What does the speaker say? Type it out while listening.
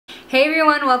Hey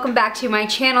everyone, welcome back to my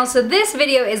channel. So this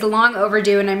video is long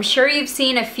overdue and I'm sure you've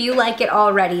seen a few like it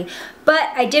already, but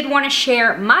I did want to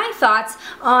share my thoughts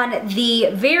on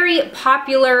the very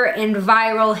popular and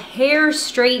viral hair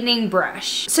straightening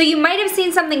brush. So you might have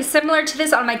seen something similar to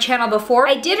this on my channel before.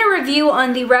 I did a review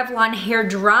on the Revlon hair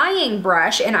drying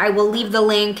brush and I will leave the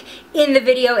link in the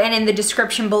video and in the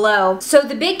description below. So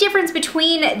the big difference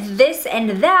between this and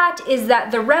that is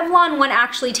that the Revlon one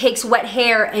actually takes wet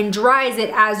hair and dries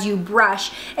it as you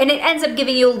brush, and it ends up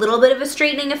giving you a little bit of a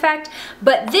straightening effect,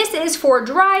 but this is for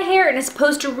dry hair and it's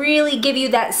supposed to really give you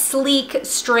that sleek,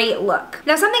 straight look.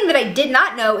 Now something that I did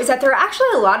not know is that there are actually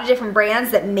a lot of different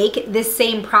brands that make this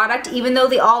same product, even though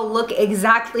they all look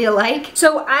exactly alike.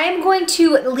 So I'm going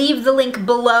to leave the link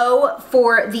below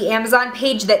for the Amazon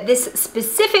page that this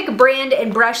specific brand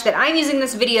and brush that I'm using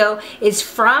this video is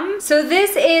from. So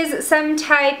this is some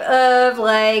type of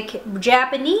like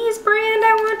Japanese brand,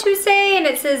 I want to say, and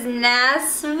it says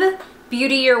NASV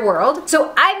Beauty Your World.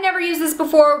 So I've never used this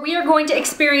before. We are going to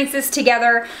experience this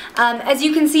together. As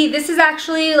you can see, this is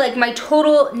actually like my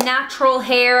total natural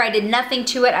hair. I did nothing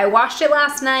to it. I washed it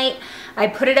last night. I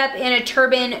put it up in a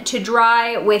turban to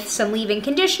dry with some leave-in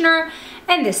conditioner,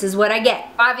 and this is what I get.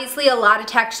 Obviously a lot of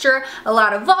texture, a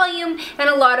lot of volume, and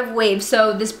a lot of wave,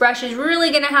 so this brush is really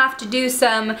gonna have to do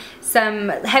some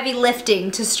heavy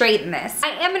lifting to straighten this.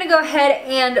 I am gonna go ahead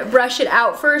and brush it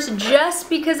out first just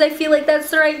because I feel like that's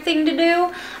the right thing to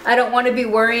do. I don't want to be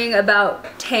worrying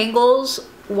about tangles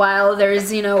while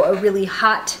there's, you know, a really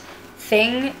hot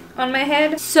thing on my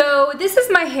head. So this is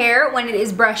my hair when it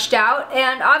is brushed out,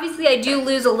 and obviously I do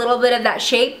lose a little bit of that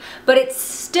shape, but it's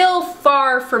still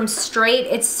far from straight.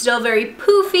 It's still very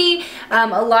poofy,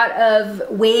 a lot of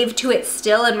wave to it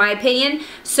still in my opinion.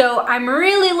 So I'm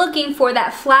really looking for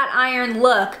that flat iron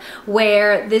look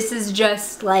where this is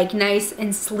just like nice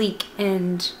and sleek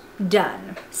and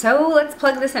done. So let's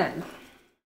plug this in.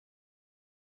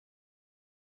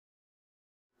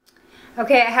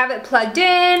 Okay, I have it plugged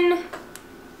in.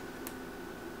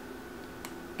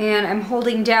 And I'm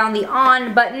holding down the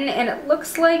on button, and it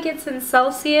looks like it's in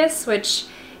Celsius, which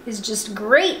is just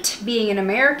great being an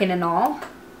American and all.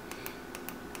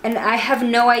 And I have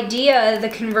no idea the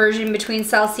conversion between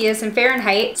Celsius and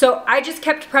Fahrenheit, so I just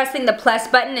kept pressing the plus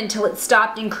button until it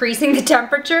stopped increasing the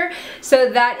temperature. So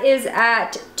that is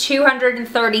at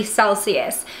 230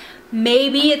 Celsius.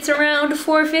 Maybe it's around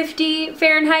 450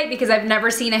 Fahrenheit because I've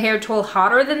never seen a hair tool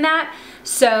hotter than that.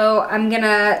 So I'm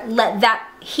gonna let that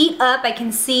heat up. I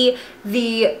can see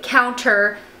the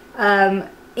counter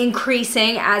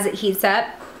increasing as it heats up.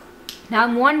 Now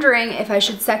I'm wondering if I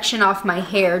should section off my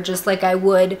hair just like I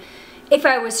would if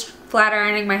I was flat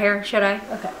ironing my hair. Should I?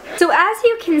 Okay. So as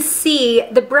you can see,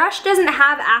 the brush doesn't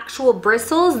have actual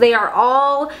bristles. They are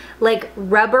all like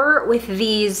rubber with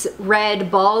these red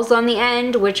balls on the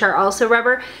end, which are also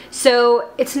rubber. So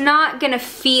it's not gonna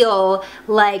feel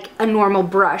like a normal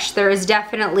brush. There is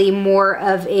definitely more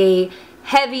of a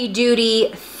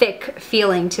heavy-duty, thick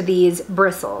feeling to these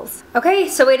bristles. Okay,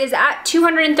 so it is at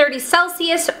 230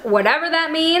 Celsius, whatever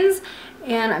that means,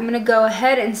 and I'm gonna go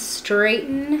ahead and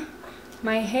straighten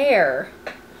my hair.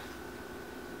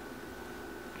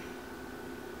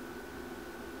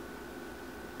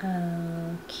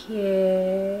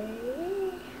 Okay.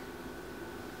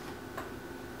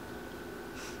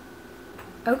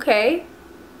 Okay,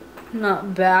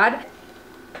 not bad.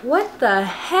 What the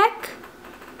heck?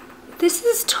 This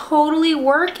is totally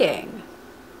working.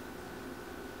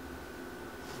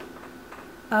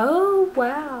 Oh,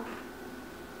 wow.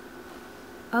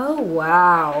 Oh,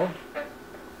 wow.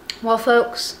 Well,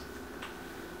 folks,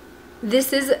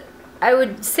 this is, I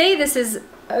would say this is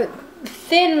a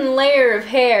thin layer of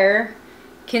hair,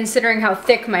 considering how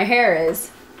thick my hair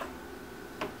is.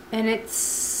 And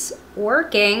it's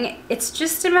working. It's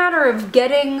just a matter of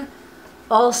getting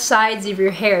all sides of your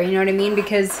hair, you know what I mean?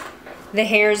 Because the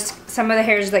hairs, some of the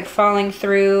hairs like falling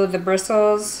through the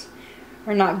bristles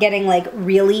are not getting like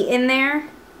really in there.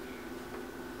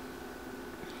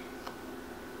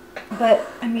 But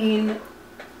I mean,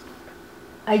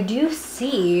 I do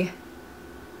see,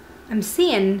 I'm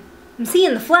seeing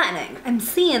the flattening. I'm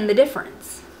seeing the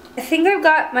difference. I think I've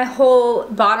got my whole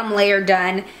bottom layer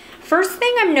done. First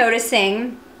thing I'm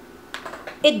noticing,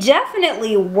 it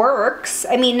definitely works.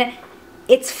 I mean,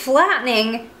 it's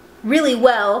flattening really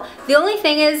well. The only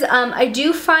thing is I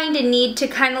do find a need to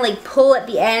kind of like pull at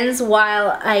the ends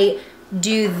while I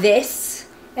do this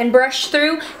and brush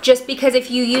through, just because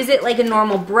if you use it like a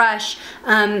normal brush,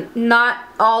 not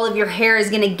all of your hair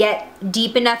is gonna get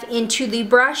deep enough into the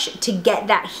brush to get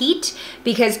that heat,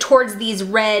 because towards these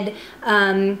red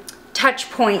touch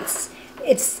points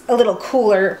it's a little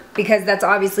cooler because that's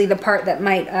obviously the part that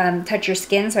might touch your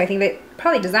skin, so I think they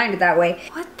probably designed it that way.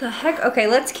 What the heck? Okay,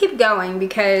 let's keep going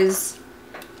because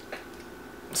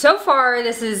so far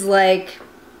this is like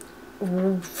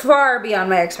far beyond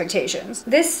my expectations.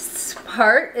 This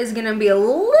part is gonna be a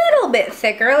little bit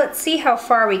thicker. Let's see how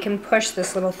far we can push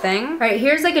this little thing. All right,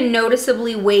 here's like a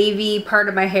noticeably wavy part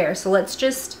of my hair, so let's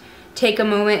just take a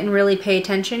moment and really pay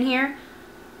attention here.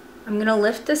 I'm gonna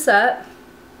lift this up.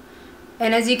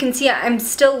 And as you can see, I'm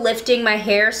still lifting my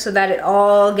hair so that it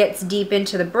all gets deep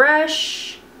into the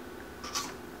brush.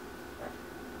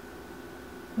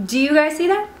 Do you guys see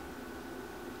that?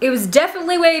 It was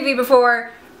definitely wavy before,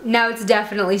 now it's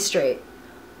definitely straight.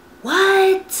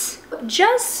 What?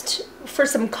 Just for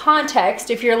some context,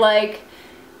 if you're like,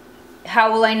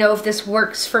 how will I know if this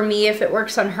works for me, if it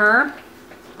works on her?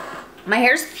 My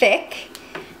hair's thick,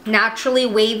 naturally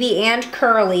wavy and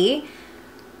curly.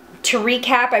 To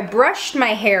recap, I brushed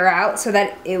my hair out so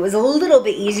that it was a little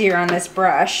bit easier on this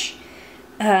brush,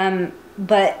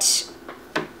 but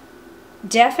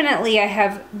definitely I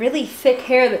have really thick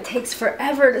hair that takes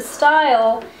forever to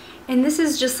style, and this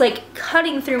is just like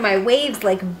cutting through my waves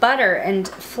like butter and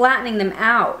flattening them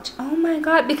out. Oh my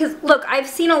god, because look, I've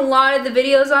seen a lot of the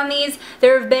videos on these.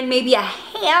 There have been maybe a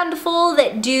handful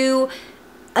that do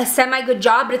a semi-good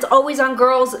job, but it's always on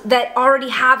girls that already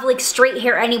have like straight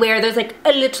hair anywhere. There's like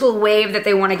a little wave that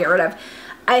they want to get rid of.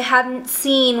 I haven't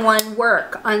seen one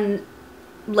work on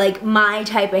like my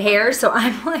type of hair, so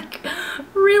I'm like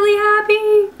really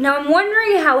happy. Now I'm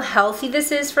wondering how healthy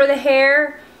this is for the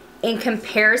hair in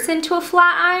comparison to a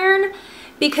flat iron,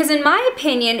 because in my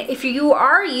opinion, if you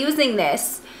are using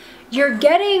this, you're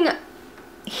getting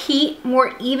heat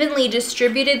more evenly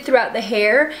distributed throughout the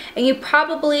hair, and you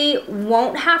probably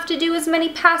won't have to do as many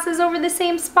passes over the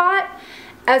same spot,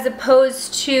 as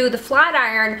opposed to the flat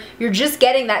iron. You're just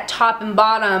getting that top and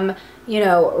bottom, you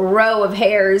know, row of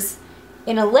hairs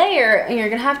in a layer, and you're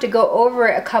gonna have to go over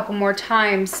it a couple more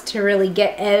times to really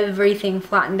get everything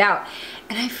flattened out.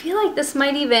 And I feel like this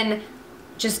might even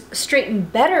just straighten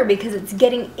better because it's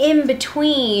getting in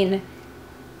between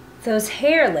those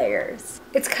hair layers.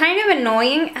 It's kind of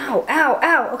annoying. Ow, ow,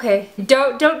 ow. Okay,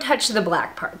 don't touch the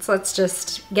black parts. Let's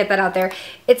just get that out there.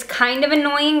 It's kind of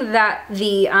annoying that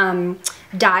the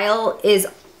dial is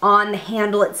on the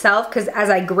handle itself, because as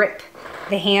I grip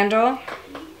the handle,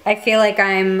 I feel like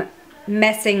I'm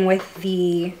messing with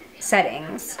the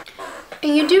settings.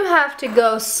 And you do have to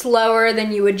go slower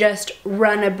than you would just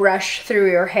run a brush through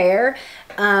your hair.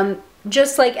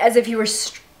 Just like as if you were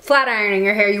flat ironing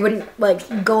your hair, you wouldn't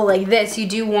like go like this. You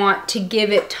do want to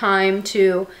give it time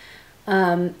to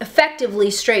effectively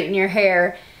straighten your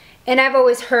hair. And I've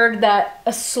always heard that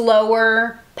a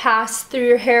slower pass through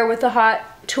your hair with a hot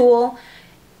tool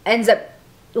ends up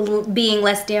being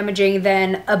less damaging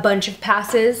than a bunch of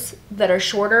passes that are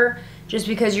shorter, just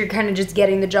because you're kind of just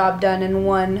getting the job done in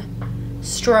one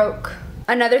stroke.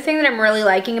 Another thing that I'm really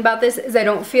liking about this is I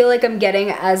don't feel like I'm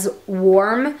getting as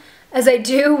warm as I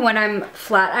do when I'm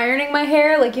flat ironing my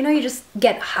hair. Like, you know, you just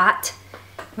get hot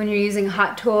when you're using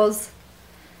hot tools.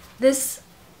 This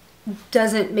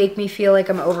doesn't make me feel like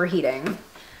I'm overheating.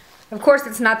 Of course,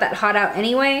 it's not that hot out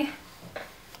anyway,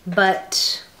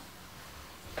 but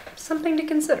something to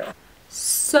consider.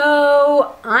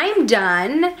 So I'm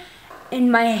done,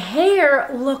 and my hair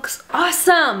looks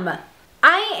awesome.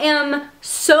 I am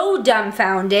so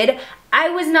dumbfounded. I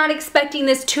was not expecting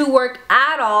this to work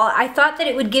at all. I thought that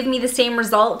it would give me the same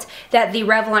result that the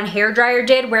Revlon hairdryer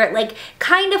did, where it like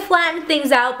kind of flattened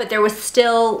things out, but there was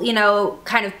still, you know,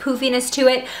 kind of poofiness to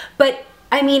it. But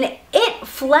I mean, it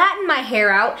flattened my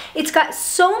hair out. It's got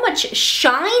so much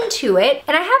shine to it,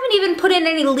 and I haven't even put in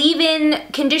any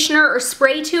leave-in conditioner or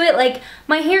spray to it. Like,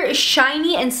 my hair is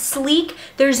shiny and sleek.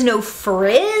 There's no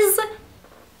frizz.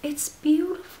 It's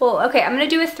beautiful. Okay, I'm gonna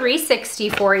do a 360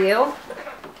 for you,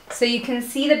 so you can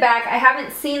see the back. I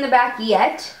haven't seen the back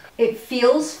yet. It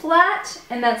feels flat,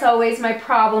 and that's always my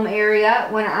problem area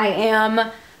when I am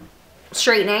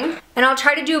straightening. And I'll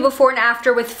try to do a before and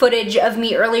after with footage of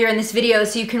me earlier in this video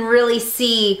so you can really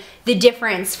see the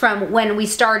difference from when we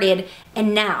started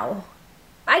and now.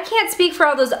 I can't speak for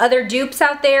all those other dupes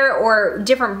out there or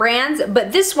different brands,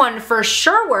 but this one for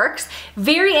sure works.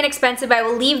 Very inexpensive. I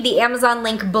will leave the Amazon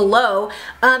link below.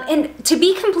 And to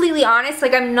be completely honest,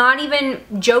 like, I'm not even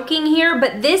joking here,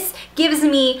 but this gives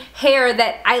me hair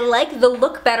that I like the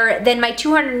look better than my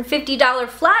 $250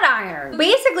 flat iron.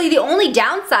 Basically, the only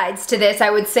downsides to this, I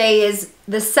would say, is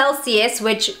the Celsius,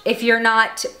 which if you're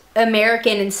not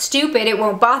American and stupid, it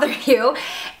won't bother you.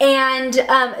 And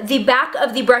the back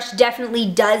of the brush definitely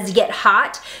does get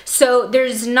hot, so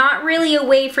there's not really a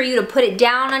way for you to put it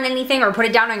down on anything or put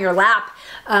it down on your lap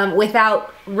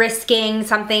without risking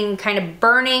something kind of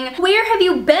burning. Where have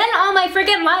you been all my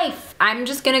freaking life? I'm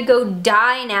just gonna go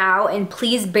die now, and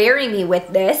please bury me with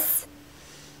this.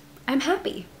 I'm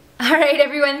happy. Alright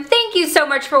everyone, thank you so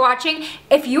much for watching.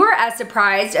 If you're as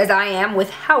surprised as I am with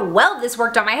how well this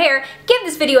worked on my hair, give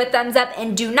this video a thumbs up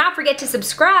and do not forget to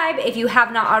subscribe if you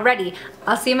have not already.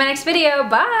 I'll see you in my next video.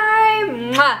 Bye!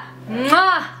 Mwah!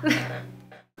 Mwah!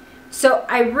 So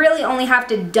I really only have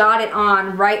to dot it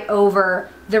on right over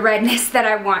the redness that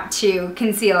I want to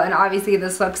conceal, and obviously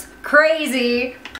this looks crazy.